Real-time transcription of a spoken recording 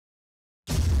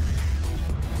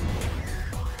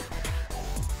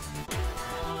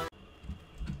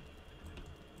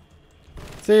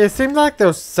See, it seemed like there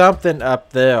was something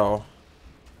up there.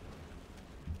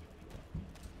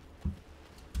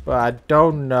 But I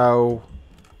don't know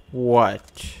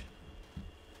what.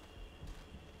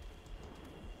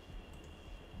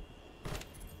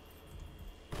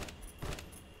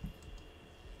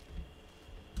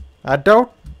 I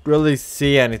don't really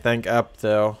see anything up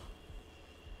there.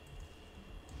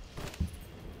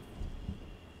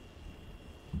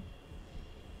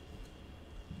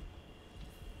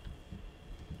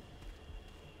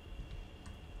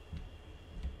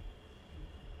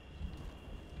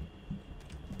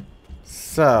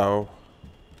 So,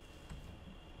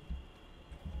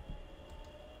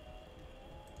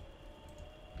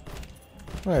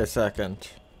 wait a second.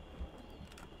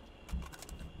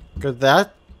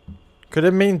 Could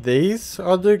it mean these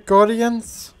are the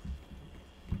Guardians?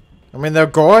 I mean, they're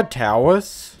guard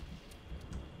towers.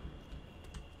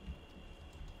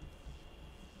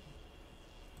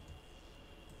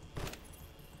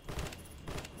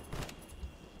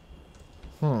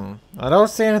 I don't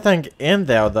see anything in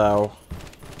there though.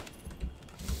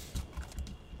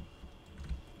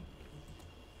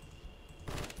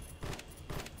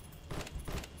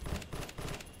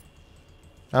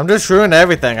 I'm just ruining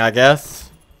everything, I guess.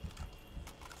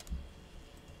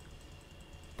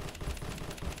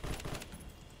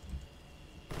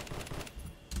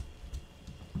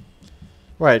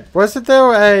 Wait, wasn't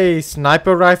there a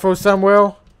sniper rifle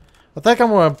somewhere? I think I'm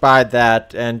gonna buy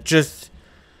that and just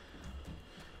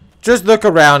look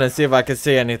around and see if I can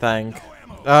see anything.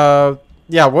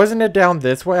 Yeah, wasn't it down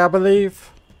this way, I believe?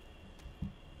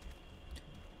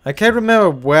 I can't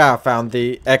remember where I found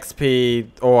the XP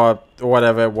or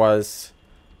whatever it was.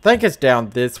 I think it's down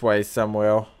this way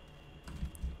somewhere.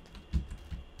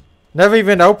 Never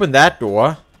even opened that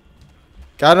door.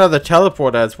 Got another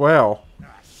teleporter as well.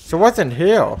 So what's in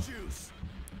here?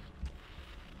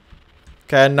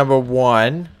 Okay, number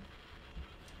 1.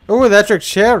 Ooh, electric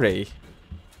cherry.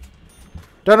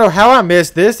 Don't know how I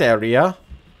missed this area.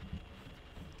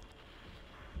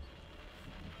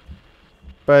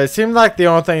 But it seems like the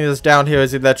only thing that's down here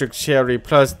is electric cherry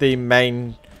plus the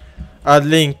main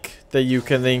link that you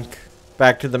can link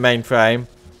back to the mainframe.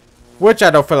 Which I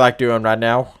don't feel like doing right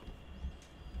now.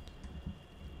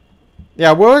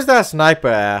 Yeah, where was that sniper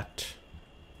at?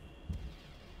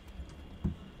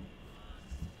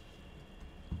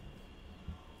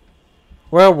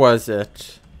 Where was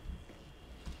it?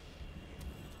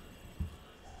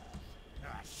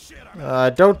 I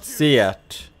don't see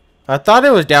it. I thought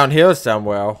it was down here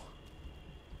somewhere.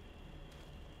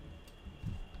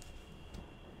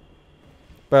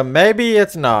 But maybe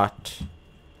it's not.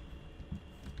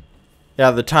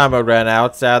 Yeah, the timer ran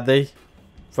out, sadly,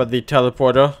 for the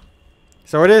teleporter.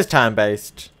 So it is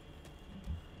time-based.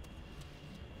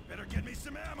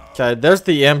 Okay, there's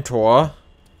the M-Tor.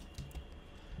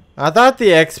 I thought the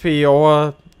XP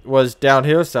ore was down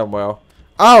here somewhere.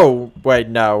 Oh, wait,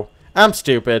 no. I'm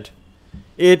stupid.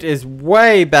 It is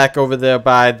way back over there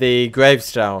by the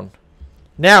gravestone.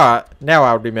 Now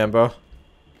I remember.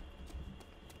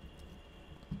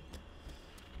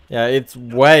 Yeah, it's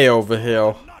way over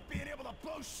here.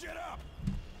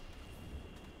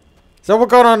 So we're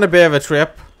going on a bit of a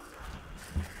trip.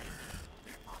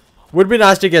 Would be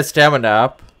nice to get stamina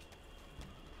up.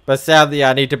 But sadly,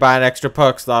 I need to buy an extra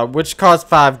perk slot, which costs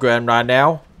 5 grand right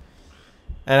now.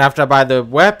 And after I buy the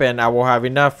weapon, I will have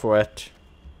enough for it.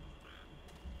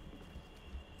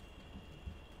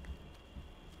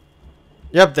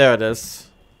 Yep, there it is.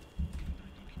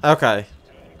 Okay.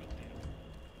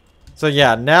 So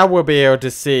yeah, now we'll be able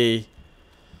to see.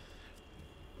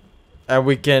 And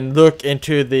we can look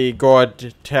into the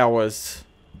guard towers.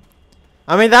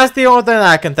 I mean, that's the only thing that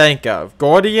I can think of.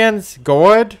 Guardians?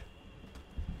 Guard?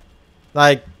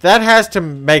 Like, that has to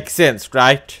make sense,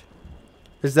 right?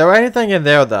 Is there anything in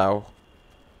there, though?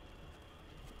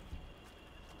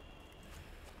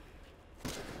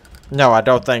 No, I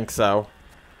don't think so.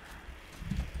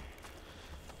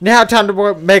 Now time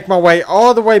to make my way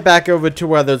all the way back over to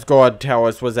where those guard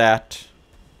towers was at.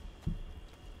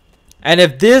 And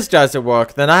if this doesn't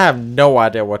work, then I have no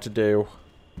idea what to do.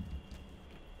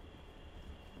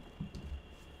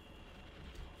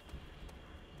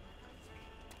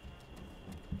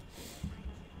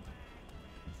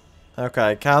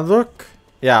 Okay, can I look?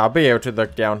 Yeah, I'll be able to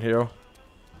look down here.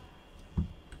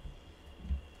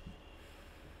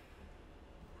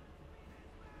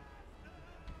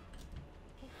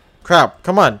 Crap,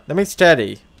 come on, let me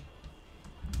steady.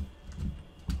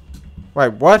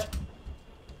 Wait, what?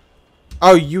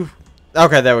 Oh, you...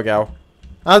 Okay, there we go.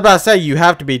 I was about to say, you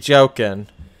have to be joking.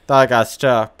 Thought I got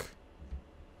stuck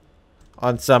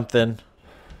on something.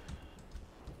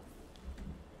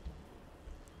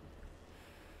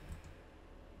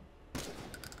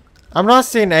 I'm not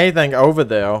seeing anything over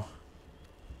there.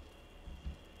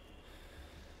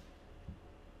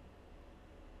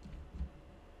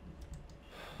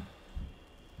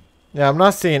 Yeah, I'm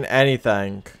not seeing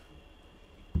anything.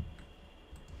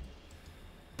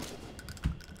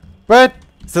 But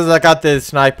since I got this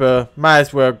sniper, might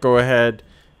as well go ahead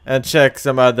and check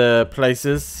some other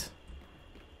places.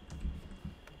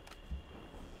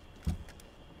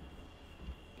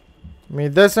 I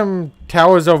mean, there's some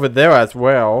towers over there as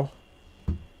well.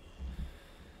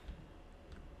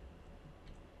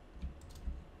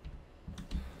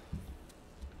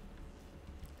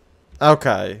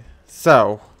 Okay,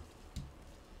 so.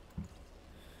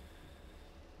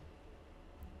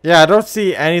 Yeah, I don't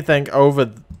see anything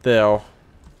over there.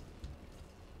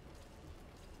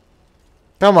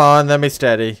 Come on, let me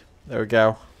steady. There we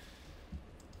go.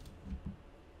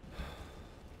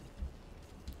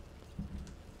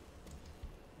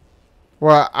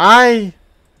 Well, I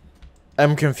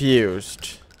am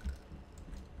confused.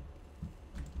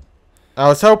 I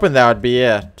was hoping that would be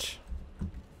it.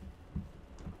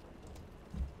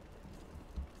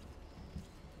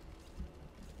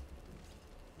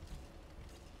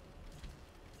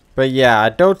 But yeah, I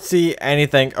don't see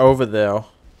anything over there.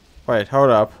 Wait, hold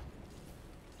up.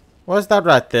 What's that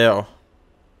right there?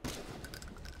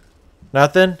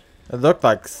 Nothing? It looked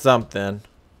like something.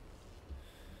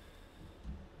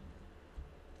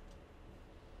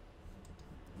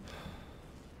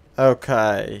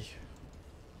 Okay.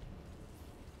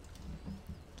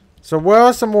 So where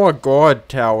are some more guard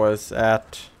towers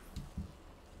at?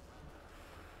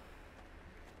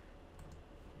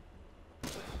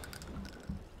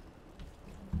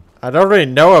 I don't really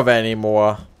know of any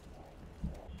more.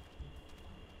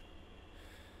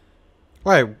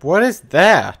 Wait, what is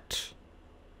that?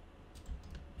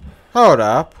 Hold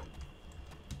up.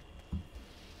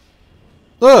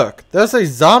 Look, there's a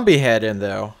zombie head in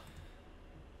there.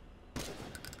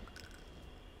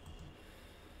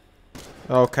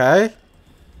 Okay.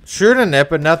 Shooting it,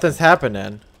 but nothing's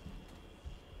happening.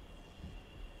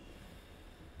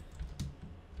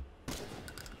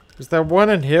 Is there one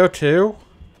in here too?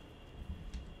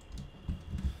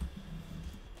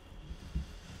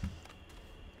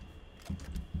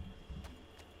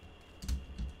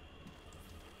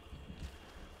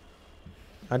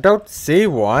 I don't see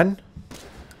one.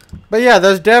 But yeah,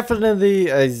 there's definitely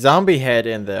a zombie head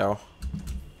in there.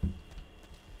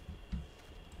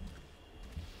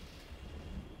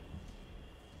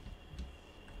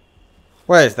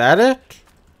 Wait, is that it?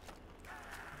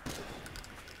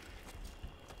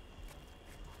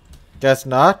 Guess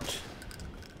not.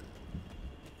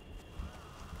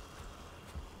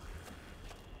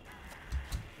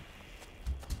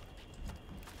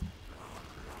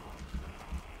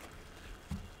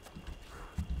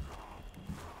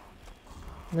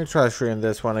 Let me try shooting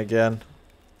this one again.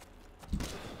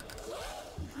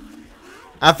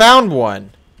 I found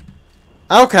one.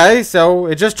 Okay, so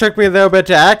it just took me a little bit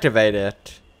to activate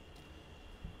it.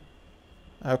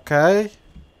 Okay.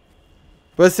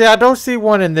 But see, I don't see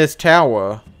one in this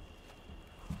tower.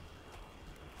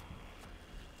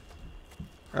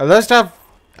 Unless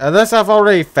I've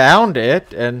already found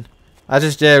it and I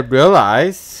just didn't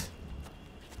realize.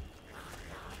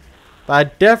 But I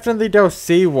definitely don't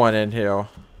see one in here.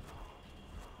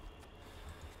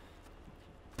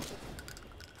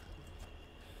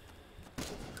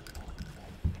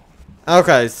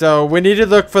 Okay, so we need to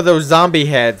look for those zombie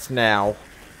heads now.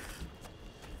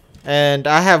 And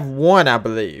I have one, I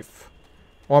believe.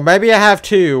 Or maybe I have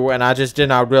two and I just did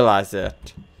not realize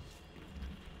it.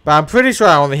 But I'm pretty sure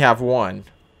I only have one.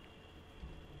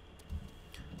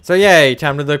 So yay,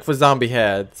 time to look for zombie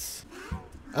heads.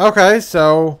 Okay,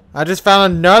 so I just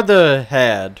found another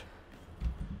head.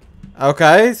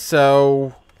 Okay,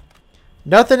 so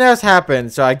nothing else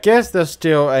happened, so I guess there's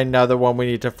still another one we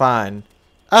need to find.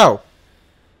 Oh.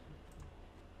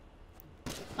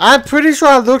 I'm pretty sure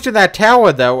I looked in that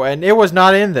tower though, and it was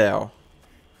not in there.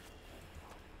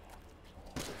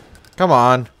 Come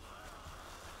on.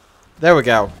 There we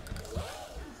go.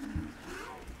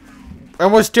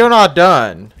 And we're still not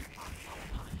done.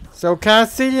 So can I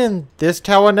see in this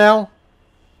tower now?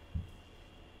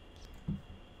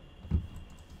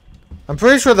 I'm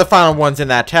pretty sure the final one's in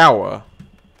that tower.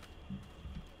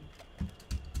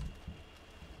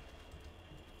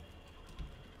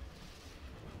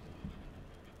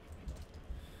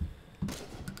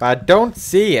 But I don't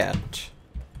see it.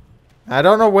 I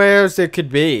don't know where else it could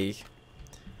be.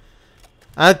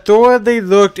 I thoroughly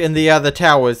looked in the other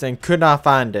towers and could not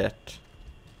find it.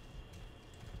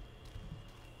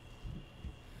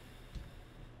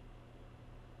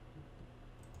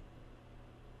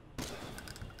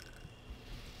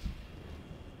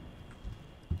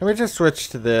 Let me just switch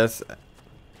to this.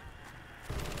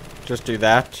 Just do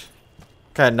that.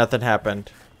 Okay, nothing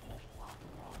happened.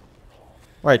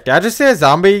 Wait, did I just see a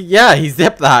zombie? Yeah, he's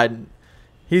ziplining.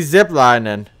 He's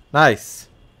ziplining. Nice.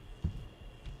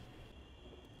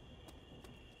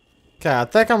 Okay, I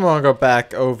think I'm gonna go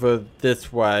back over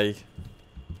this way.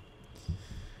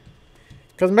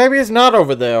 Because maybe it's not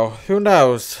over there. Who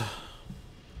knows?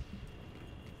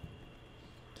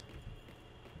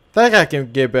 I think I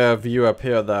can get a better view up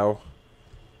here, though.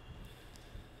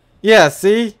 Yeah,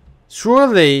 see?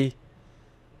 Surely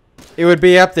it would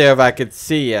be up there if I could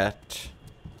see it.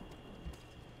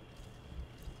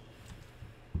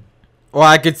 Well,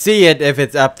 I could see it if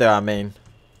it's up there, I mean.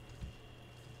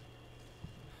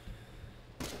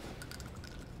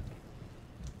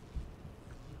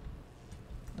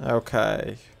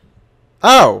 Okay.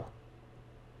 Oh!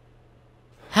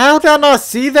 How did I not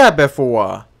see that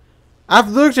before? I've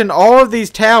looked in all of these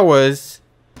towers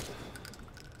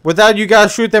without you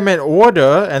guys shoot them in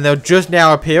order, and they're just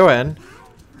now appearing.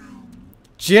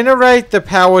 Generate the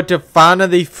power to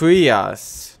finally free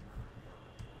us.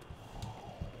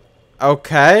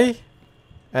 Okay.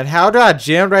 And how do I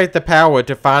generate the power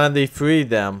to finally free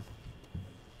them?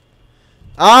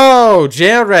 Oh,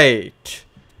 generate.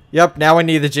 Yep, now we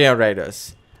need the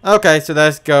generators. Okay, so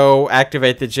let's go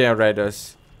activate the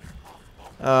generators.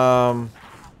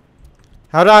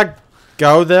 How do I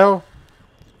go though?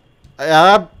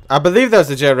 I believe there's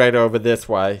a generator over this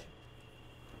way.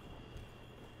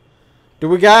 Do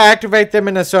we gotta activate them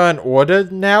in a certain order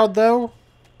now though?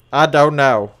 I don't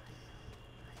know.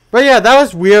 But yeah, that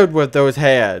was weird with those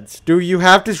heads. Do you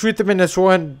have to shoot them in a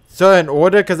certain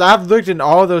order? Because I've looked in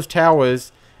all those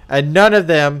towers and none of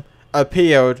them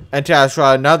appeared until I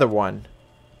shot another one.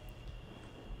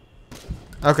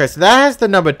 Okay, so that has the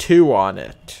number 2 on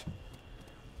it.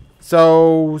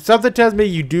 So something tells me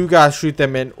you do gotta shoot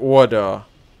them in order.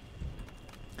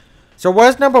 So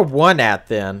where's number 1 at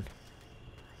then?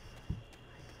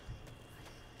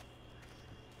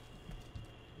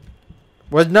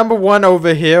 Was number 1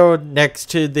 over here next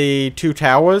to the 2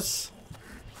 towers?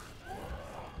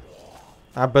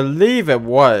 I believe it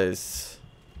was.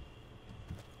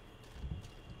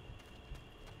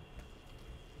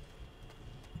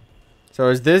 So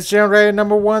is this generator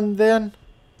number 1 then?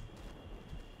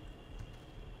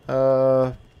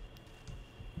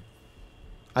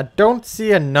 I don't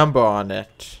see a number on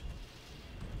it.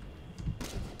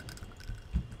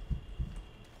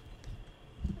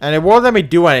 And it won't let me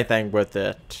do anything with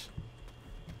it.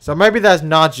 So maybe that's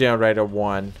not generator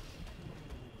 1.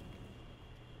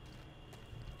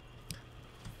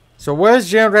 So where's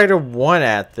generator 1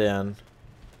 at then?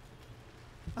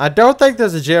 I don't think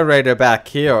there's a generator back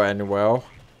here anywhere.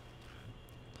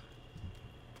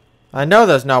 I know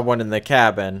there's not one in the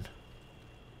cabin.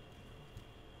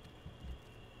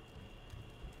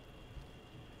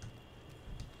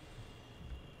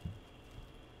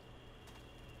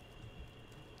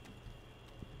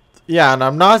 Yeah, and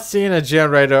I'm not seeing a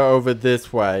generator over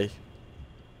this way.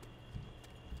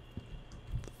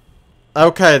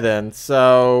 Okay then,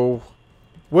 so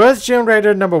where's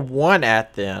generator number 1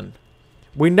 at then?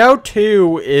 We know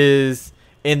 2 is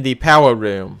in the power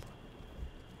room.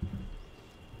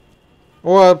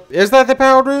 Or is that the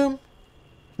power room?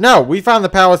 No, we found the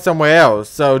power somewhere else.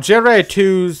 So generator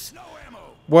 2's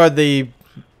were the...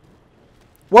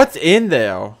 What's in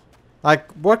there? Like,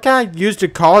 what can I use to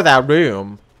call that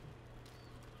room?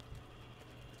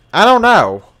 I don't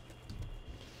know.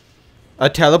 A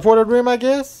teleporter room, I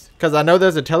guess? Because I know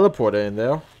there's a teleporter in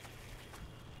there.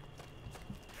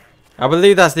 I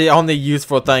believe that's the only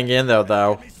useful thing in there,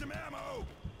 though.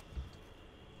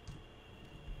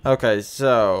 Okay,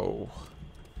 so...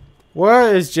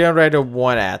 where is generator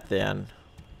 1 at, then?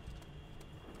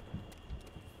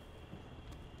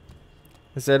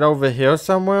 Is it over here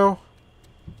somewhere?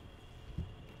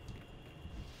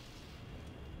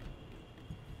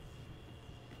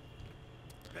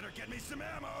 Better get me some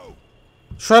ammo.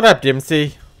 Shut up,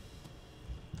 Dempsey.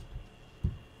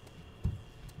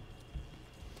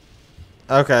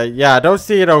 Okay, yeah, I don't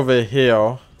see it over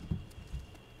here.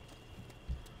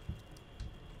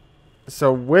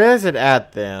 So where's it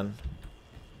at then?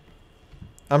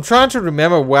 I'm trying to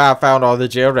remember where I found all the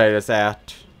generators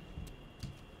at.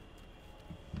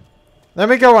 Let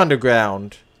me go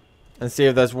underground and see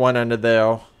if there's one under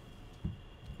there.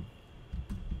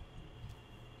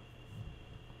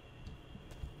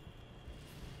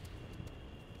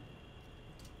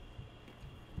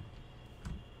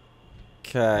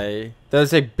 Okay,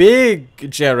 there's a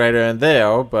big generator in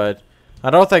there, but I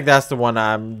don't think that's the one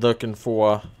I'm looking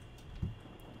for.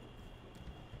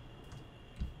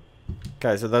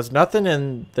 Okay, so there's nothing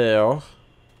in there.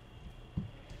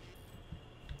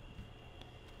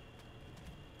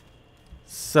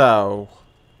 So,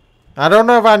 I don't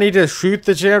know if I need to shoot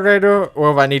the generator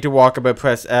or if I need to walk up and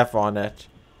press F on it.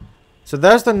 So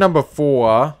there's the number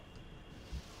 4.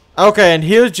 Okay, and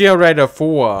here's generator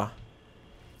 4.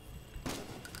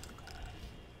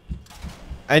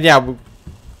 And yeah,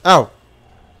 oh.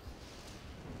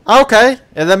 Okay,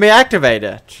 and let me activate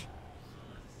it.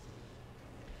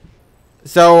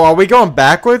 So are we going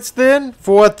backwards then?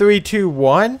 4, 3, 2,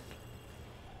 1?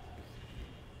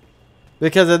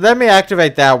 Because let me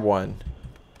activate that one.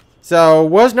 So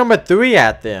where's number 3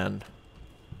 at then?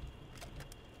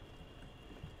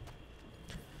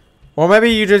 Well,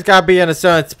 maybe you just gotta be in a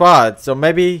certain spot. So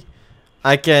maybe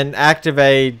I can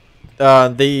activate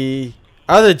the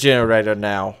other generator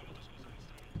now.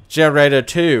 Generator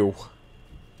 2.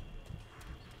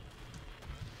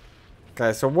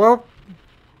 Okay, so what?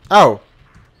 Oh.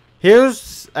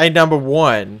 Here's a number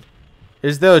 1.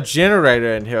 Is there a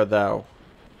generator in here though?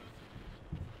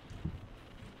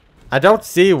 I don't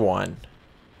see one.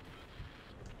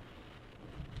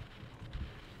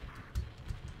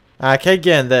 I can't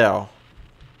get in there.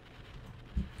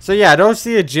 So yeah, I don't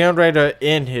see a generator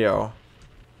in here.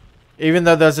 Even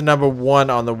though there's a number 1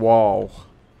 on the wall.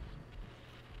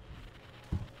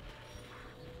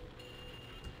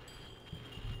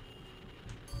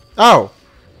 Oh.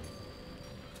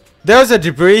 There's a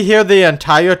debris here the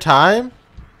entire time?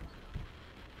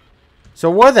 So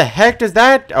where the heck does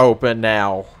that open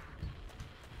now?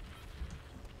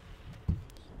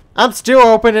 I'm still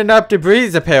opening up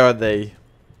debris apparently.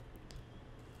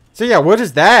 So yeah, where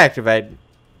does that activate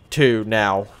to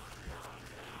now?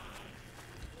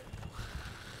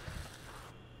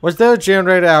 Was there a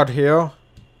generator out here?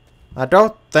 I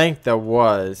don't think there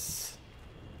was.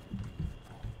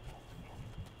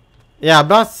 Yeah, I'm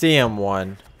not seeing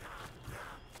one.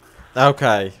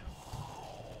 Okay.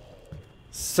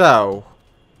 So,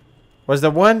 was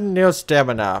the one near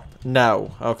stamina?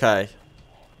 No. Okay.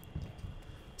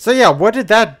 So yeah, what did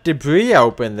that debris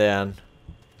open then?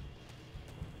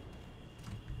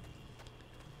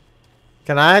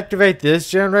 Can I activate this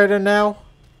generator now?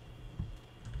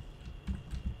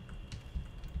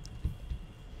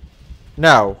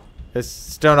 No. It's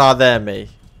still not letting me.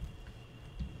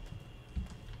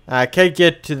 I can't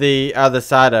get to the other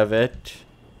side of it.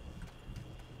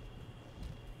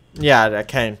 Yeah, I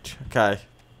can't. Okay.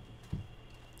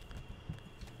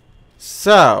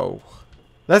 So,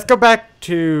 let's go back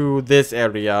to this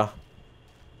area.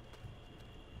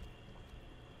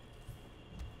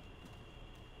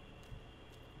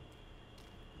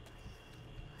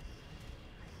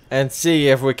 And see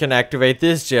if we can activate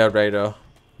this generator.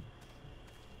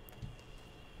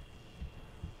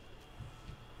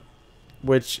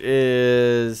 Which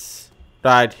is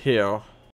right here.